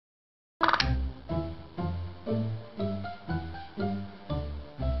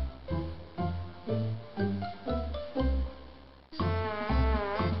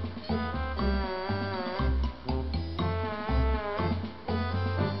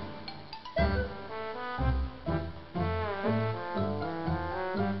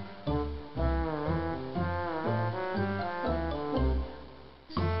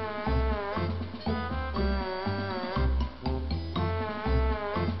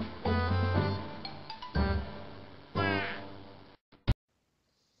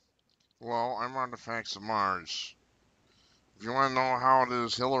artifacts of Mars. If you want to know how it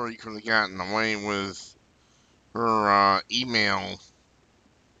is Hillary could have gotten away with her email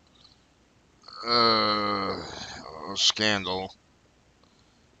uh, scandal,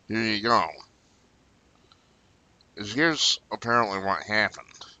 here you go. Here's apparently what happened.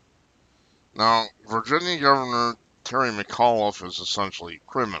 Now, Virginia Governor Terry McAuliffe is essentially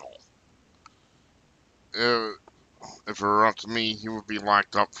criminal. If it were up to me, he would be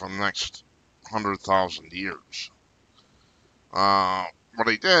locked up for the next 100,000 years. What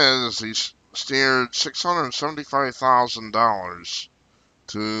he did is he steered $675,000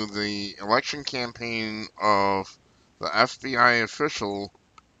 to the election campaign of the uh,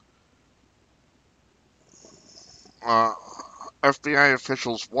 FBI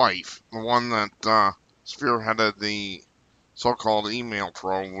official's wife, the one that spearheaded the so-called email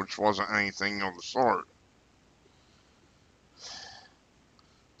probe, which wasn't anything of the sort.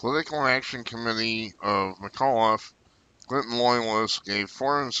 Political Action Committee of McAuliffe, Clinton loyalists gave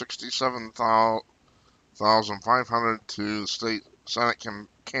 $467,500 to the state Senate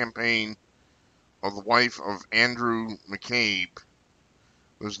campaign of the wife of Andrew McCabe,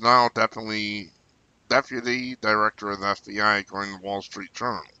 who is now deputy director of the FBI, according to the Wall Street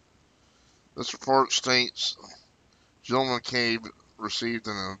Journal. This report states Jill McCabe received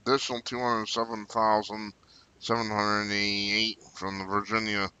an additional $207,788 from the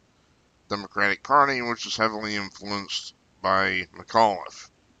Virginia Democratic Party, which is heavily influenced by McAuliffe.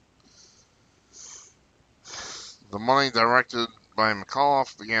 The money directed by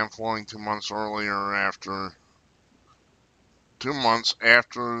McAuliffe began flowing 2 months after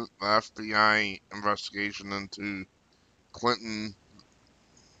the FBI investigation into Clinton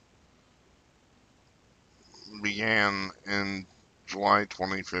began in July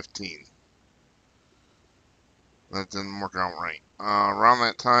 2015. That didn't work out right. Around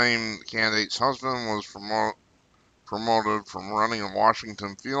that time, the candidate's husband was promoted from running a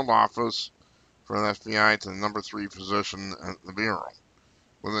Washington field office for the FBI to the number 3 position at the Bureau.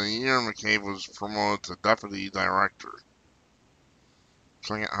 Within a year, McCabe was promoted to deputy director,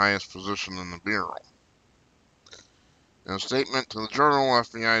 second highest position in the Bureau. In a statement to the Journal,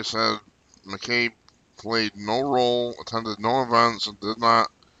 FBI said McCabe played no role, attended no events, and did not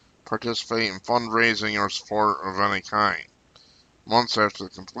participate in fundraising or support of any kind. Months after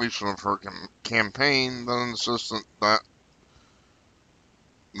the completion of her campaign, then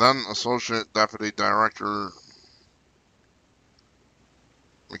Associate Deputy Director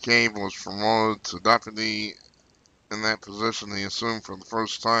McCabe was promoted to deputy. In that position, he assumed for the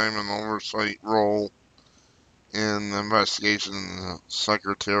first time an oversight role in the investigation into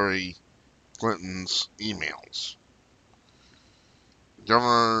Secretary Clinton's emails.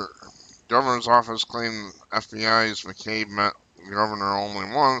 Governor's office claimed FBI's McCabe met the governor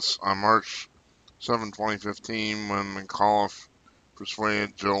only once on March 7, 2015, when McAuliffe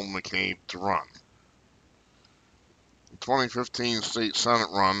persuaded Jill McCabe to run. The 2015 state Senate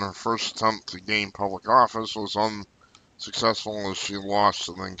run, her first attempt to gain public office, was unsuccessful as she lost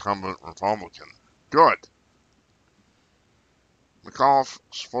to the incumbent Republican. Good. McAuliffe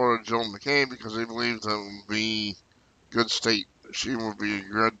supported Jill McCabe because he believed that she would be a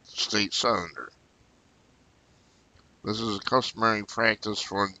good state senator. This is a customary practice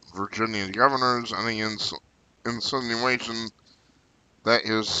for Virginia governors. Any insinuation that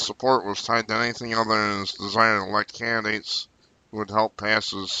his support was tied to anything other than his desire to elect candidates who would help pass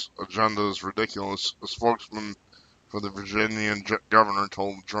his agenda is ridiculous, a spokesman for the Virginian governor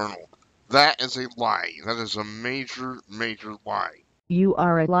told the Journal. That is a lie. That is a major, major lie. You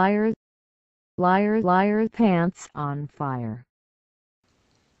are a liar. Liar, liar, pants on fire.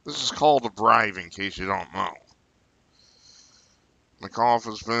 This is called a bribe, in case you don't know. McAuliffe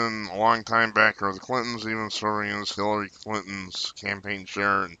has been a long-time backer of the Clintons, even serving as Hillary Clinton's campaign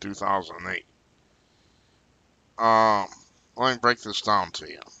chair in 2008. Let me break this down to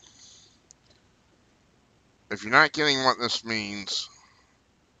you. If you're not getting what this means,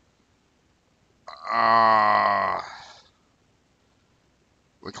 the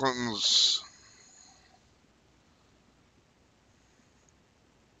Clintons,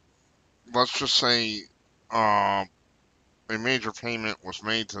 let's just say, a major payment was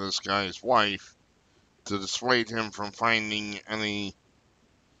made to this guy's wife to dissuade him from finding any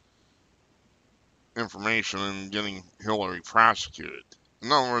information and getting Hillary prosecuted.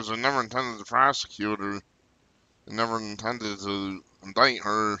 In other words, they never intended to prosecute her. They never intended to indict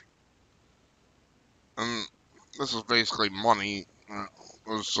her. And this is basically money that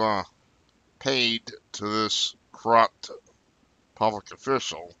was paid to this corrupt public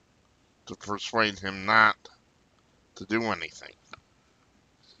official to persuade him not to do anything.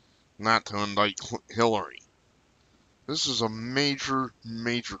 not to indict Hillary. This is a major,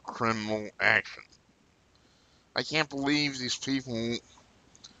 major criminal action. I can't believe these people.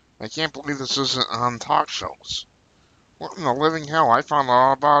 I can't believe this isn't on talk shows. What in the living hell? I found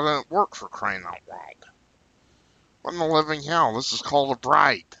out about it at work, for crying out loud. What in the living hell? This is called a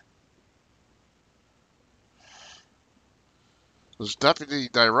bribe. This deputy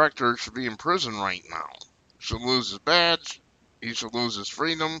director should be in prison right now. He should lose his badge. He should lose his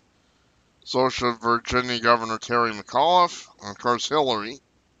freedom. So should Virginia Governor Terry McAuliffe. And of course, Hillary.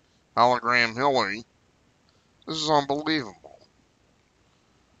 Hologram Hillary. This is unbelievable.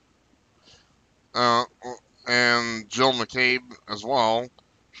 Uh, and Jill McCabe as well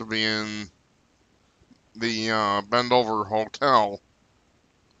should be in the Bendover Hotel.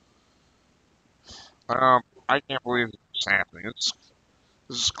 I can't believe this is happening. This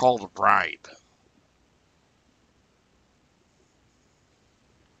is called a bribe.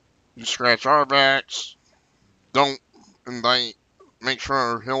 You scratch our backs, don't indict, make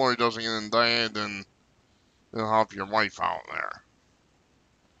sure Hillary doesn't get indicted, and it'll help your wife out there.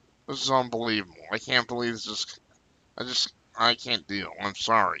 This is unbelievable. I can't believe this is. I can't deal. I'm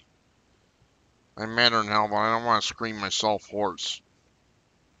sorry. I'm madder than hell, but I don't want to scream myself hoarse.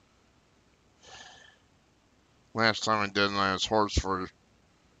 Last time I did, I was hoarse for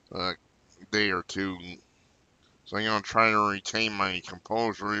a day or two. So I'm going to try to retain my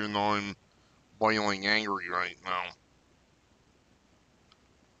composure, even though I'm boiling angry right now.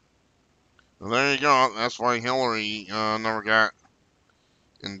 Well, there you go. That's why Hillary never got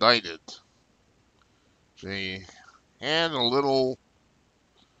indicted. She had a little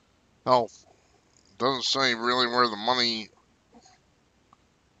help. Doesn't say really where the money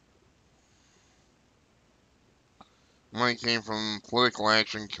came from. Political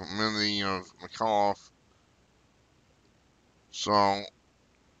Action Committee of McAuliffe. So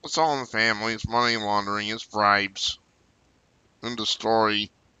it's all in the family. It's money laundering. It's bribes. End of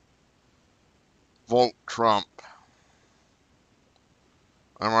story. Vote Trump.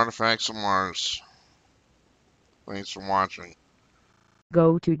 I'm Artifacts of Mars. Thanks for watching.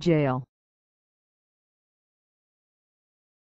 Go to jail.